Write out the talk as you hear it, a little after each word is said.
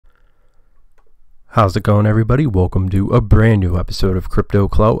How's it going, everybody? Welcome to a brand new episode of Crypto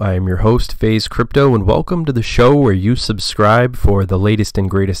Clout. I am your host, FaZe Crypto, and welcome to the show where you subscribe for the latest and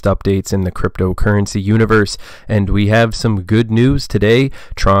greatest updates in the cryptocurrency universe. And we have some good news today.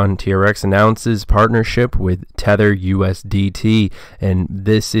 TRON TRX announces partnership with Tether USDT, and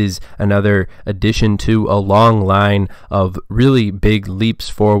this is another addition to a long line of really big leaps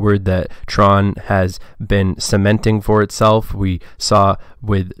forward that TRON has been cementing for itself. We saw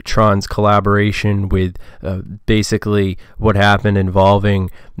with TRON's collaboration with basically what happened involving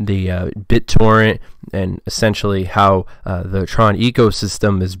the BitTorrent, and essentially how the TRON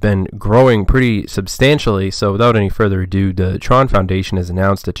ecosystem has been growing pretty substantially. So without any further ado, the TRON Foundation has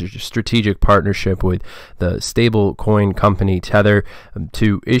announced a strategic partnership with the stablecoin company Tether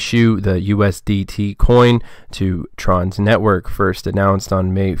to issue the USDT coin to TRON's network. First announced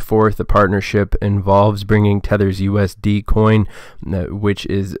on May 4th, the partnership involves bringing Tether's USD coin, which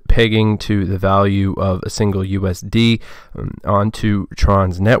is pegging to the value of a single USD, onto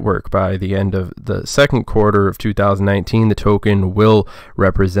TRON's network. By the end of the second quarter of 2019, the token will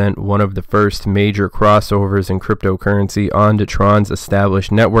represent one of the first major crossovers in cryptocurrency onto TRON's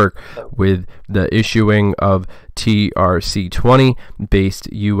established network, with the issuing of TRC20 based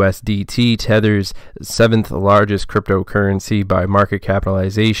USDT, Tether's seventh largest cryptocurrency by market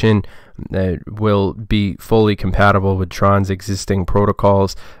capitalization. That will be fully compatible with TRON's existing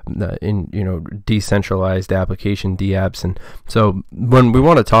protocols in decentralized application DApps. And so when we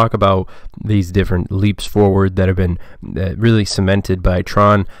want to talk about these different leaps forward that have been really cemented by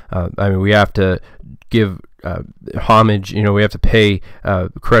TRON, we have to give homage, we have to pay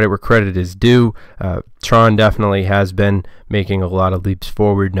credit where credit is due. TRON definitely has been making a lot of leaps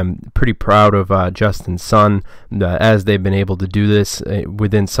forward, and I'm pretty proud of Justin Sun as they've been able to do this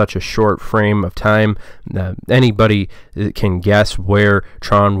within such a short frame of time. Anybody can guess where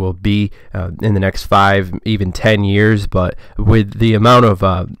TRON will be in the next 5, even 10 years, but with the amount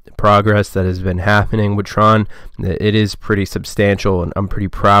of progress that has been happening with TRON, it is pretty substantial, and I'm pretty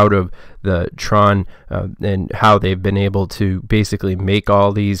proud of the TRON and how they've been able to basically make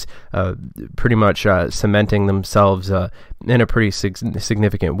all these pretty much cementing themselves in a pretty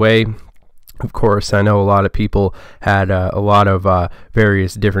significant way. Of course, I know a lot of people had a lot of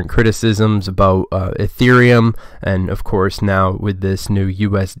various different criticisms about Ethereum, and of course now with this new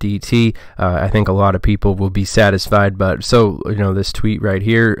USDT, I think a lot of people will be satisfied. But so, this tweet right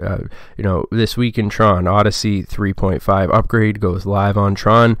here, this week in TRON, Odyssey 3.5 upgrade goes live on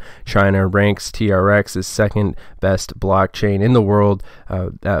TRON. China ranks TRX as second best blockchain in the world.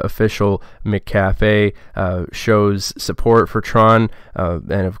 Official McCafe shows support for TRON,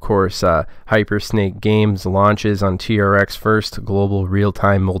 and of course Hypersnake Games launches on TRX first global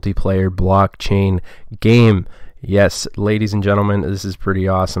real-time multiplayer blockchain game. Yes, ladies and gentlemen, this is pretty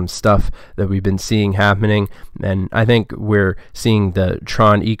awesome stuff that we've been seeing happening, and I think we're seeing the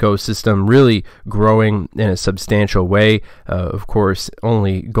TRON ecosystem really growing in a substantial way. Of course,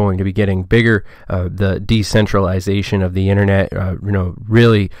 only going to be getting bigger. The decentralization of the internet,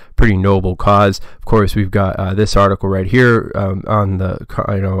 really pretty noble cause. Of course, we've got this article right here on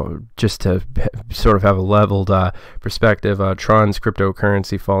the, just to sort of have a leveled perspective. TRON's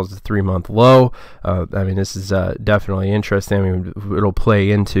cryptocurrency falls to 3-month low. This is definitely interesting. It'll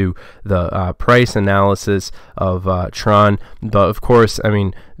play into the price analysis of TRON, but of course,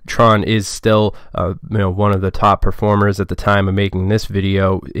 TRON is still one of the top performers at the time of making this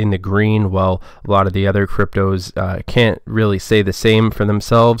video, in the green, while a lot of the other cryptos can't really say the same for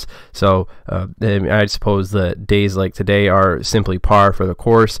themselves. So I suppose that days like today are simply par for the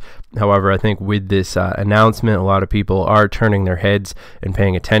course. However, I think with this announcement, a lot of people are turning their heads and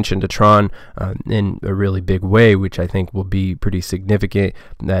paying attention to TRON in a really big way, which I think will be pretty significant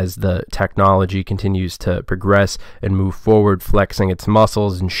as the technology continues to progress and move forward, flexing its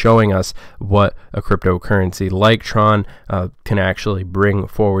muscles and showing us what a cryptocurrency like TRON can actually bring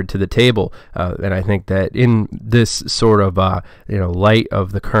forward to the table. And I think that in this sort of light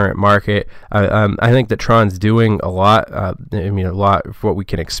of the current market, I think that TRON's doing a lot. A lot of what we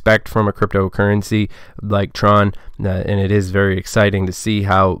can expect from a cryptocurrency like TRON, and it is very exciting to see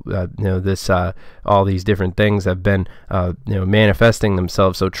how all these different things have been manifesting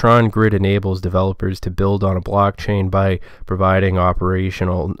themselves. So TRON Grid enables developers to build on a blockchain by providing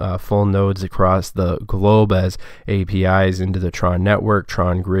operational full nodes across the globe as APIs into the TRON network.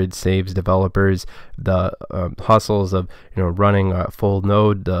 TRON Grid saves developers the hustles of running a full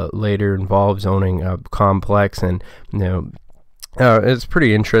node. The later involves owning a complex and It's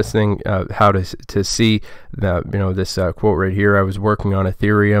pretty interesting how to see the, this quote right here. I was working on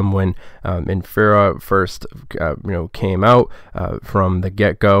Ethereum when Infura first came out from the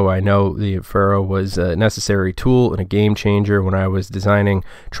get-go. I know the Infura was a necessary tool and a game changer. When I was designing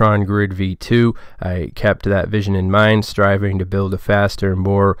Tron Grid v2, I kept that vision in mind, striving to build a faster,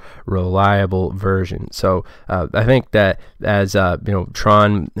 more reliable version. So I think that as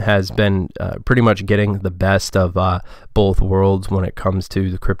Tron has been pretty much getting the best of both worlds when it comes to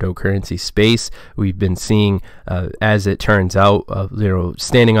the cryptocurrency space. We've been seeing, as it turns out,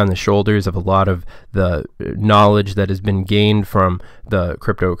 standing on the shoulders of a lot of the knowledge that has been gained from the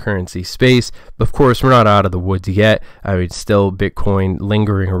cryptocurrency space. Of course, we're not out of the woods yet. I mean, still Bitcoin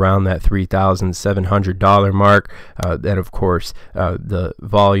lingering around that $3,700 mark. And of course, the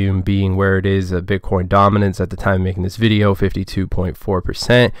volume being where it is, Bitcoin dominance at the time of making this video,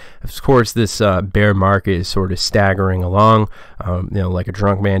 52.4%. Of course, this bear market is sort of staggering along, like a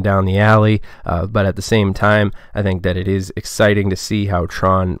drunk man down the alley. But at the same time, I think that it is exciting to see how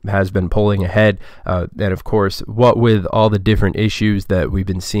Tron has been pulling ahead. And of course, what with all the different issues that we've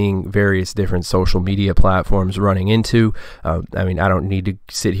been seeing various different social media platforms running into, I mean, I don't need to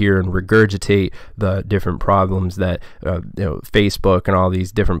sit here and regurgitate the different problems that Facebook and all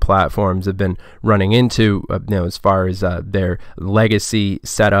these different platforms have been running into, as far as their legacy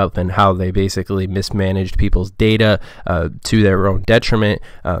setup and how they basically mismanaged people's data to their own detriment.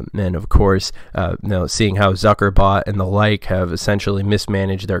 And of course, seeing how Zuckerbot and the like have essentially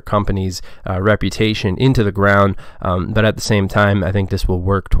mismanaged their company's reputation into the ground. But at the same time, I think this will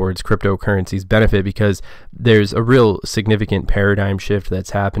work towards cryptocurrency's benefit, because there's a real significant paradigm shift that's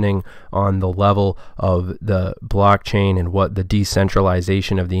happening on the level of the blockchain and what the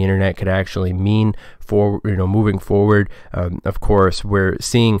decentralization of the internet could actually mean for moving forward. Of course, we're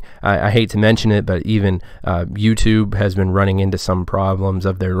seeing, I hate to mention it, but even YouTube has been running into some problems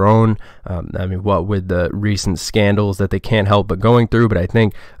of their own. I mean, what with the recent scandals that they can't help but going through. But I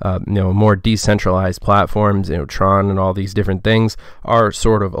think more decentralized platforms, Tron and all these different things, are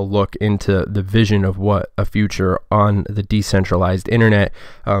sort of a look into the vision of what a future on the decentralized internet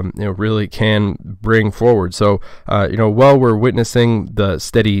really can bring forward. So while we're witnessing the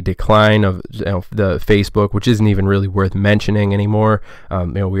steady decline of the Facebook, which isn't even really worth mentioning anymore,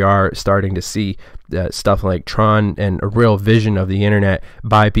 we are starting to see stuff like Tron and a real vision of the internet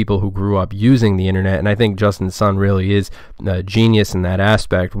by people who grew up using the internet. And I think Justin Sun really is a genius in that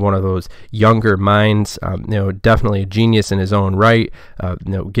aspect, one of those younger minds, definitely a genius in his own right,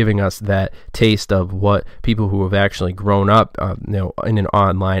 giving us that taste of what people who have actually grown up in an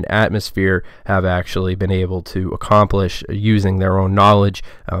online atmosphere have actually been able to accomplish using their own knowledge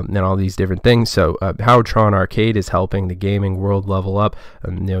and all these different things. So how Tron Arcade is helping the gaming world level up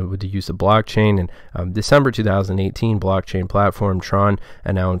with the use of blockchain. And December 2018, blockchain platform Tron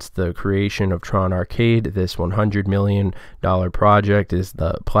announced the creation of Tron Arcade. This $100 million project is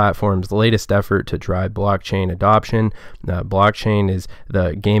the platform's latest effort to drive blockchain adoption. Blockchain is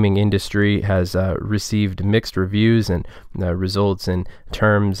the gaming industry has received mixed reviews and results in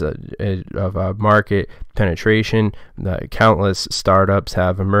terms of market penetration. Countless startups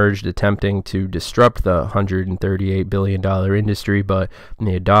have emerged attempting to disrupt the $138 billion industry, but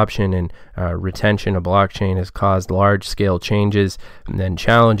the adoption and retention of blockchain has caused large-scale changes and then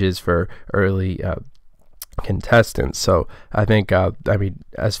challenges for early contestants. So I think,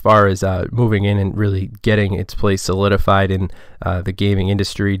 as far as moving in and really getting its place solidified in the gaming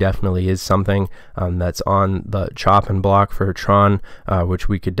industry, definitely is something that's on the chopping block for Tron, which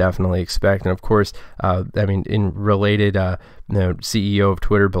we could definitely expect. And of course, in related, CEO of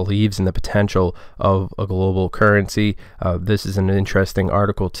Twitter believes in the potential of a global currency. This is an interesting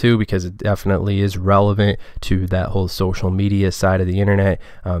article too, because it definitely is relevant to that whole social media side of the internet.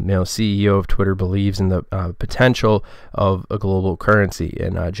 CEO of Twitter believes in the potential of a global currency.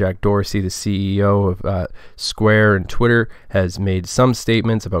 And Jack Dorsey, the CEO of Square and Twitter, has made some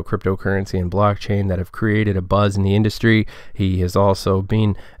statements about cryptocurrency and blockchain that have created a buzz in the industry. He has also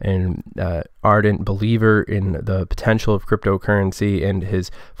been an ardent believer in the potential of cryptocurrency, and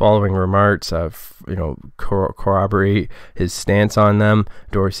his following remarks corroborate his stance on them.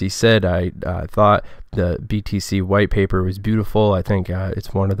 Dorsey said, I thought the BTC white paper was beautiful. I think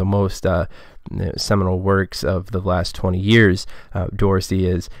it's one of the most seminal works of the last 20 years. Dorsey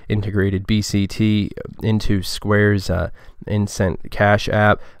has integrated BCT into Square's Instant Cash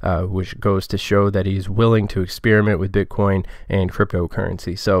app, which goes to show that he's willing to experiment with Bitcoin and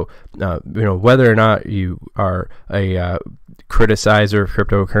cryptocurrency. So, whether or not you are a criticizer of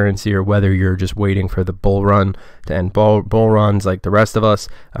cryptocurrency, or whether you're just waiting for the bull run to end bull runs like the rest of us,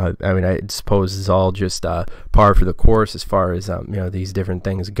 I suppose it's all just par for the course as far as these different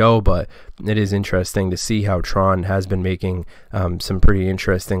things go, but it is interesting to see how TRON has been making some pretty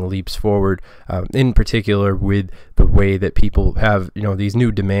interesting leaps forward, in particular with the way that people have these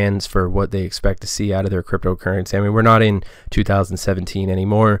new demands for what they expect to see out of their cryptocurrency. I mean, we're not in 2017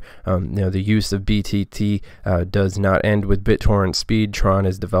 anymore. The use of BTT does not end with BitTorrent speed. TRON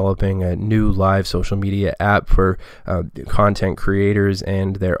is developing a new live social media app for content creators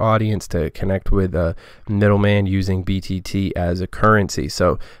and their audience to connect with a middleman using BTT as a currency.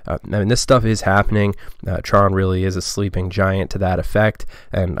 So I mean, this stuff is happening. TRON really is a sleeping giant to that effect,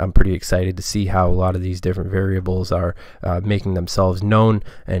 and I'm pretty excited to see how a lot of these different variables are making themselves known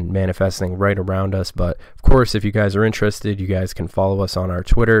and manifesting right around us. But of course, if you guys are interested, you guys can follow us on our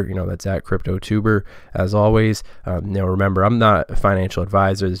Twitter. That's at CryptoTuber. As always, remember, I'm not a financial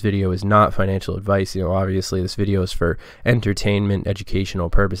advisor. This video is not financial advice. Obviously this video is for entertainment, educational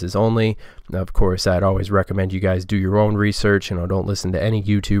purposes only. Of course, I'd always recommend you guys do your own research. Don't listen to any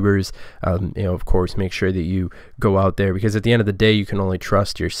YouTubers. Of course, make sure that you go out there, because at the end of the day, you can only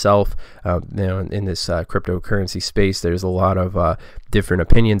trust yourself. In this cryptocurrency space, there's a lot of different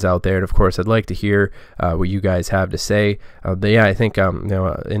opinions out there, and of course, I'd like to hear what you guys have to say. But yeah, I think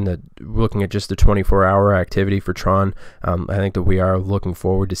looking at just the 24-hour activity for TRON, I think that we are looking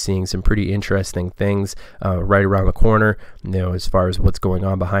forward to seeing some pretty interesting things right around the corner. As far as what's going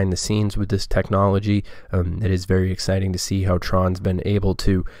on behind the scenes with this technology, it is very exciting to see how TRON's been able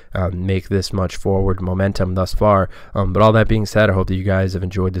to make this much forward momentum thus far. But all that being said, I hope that you guys have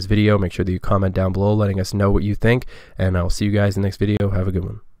enjoyed this video. Make sure that you comment down below letting us know what you think, and I'll see you guys in the next video. Have a good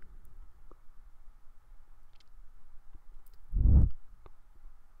one.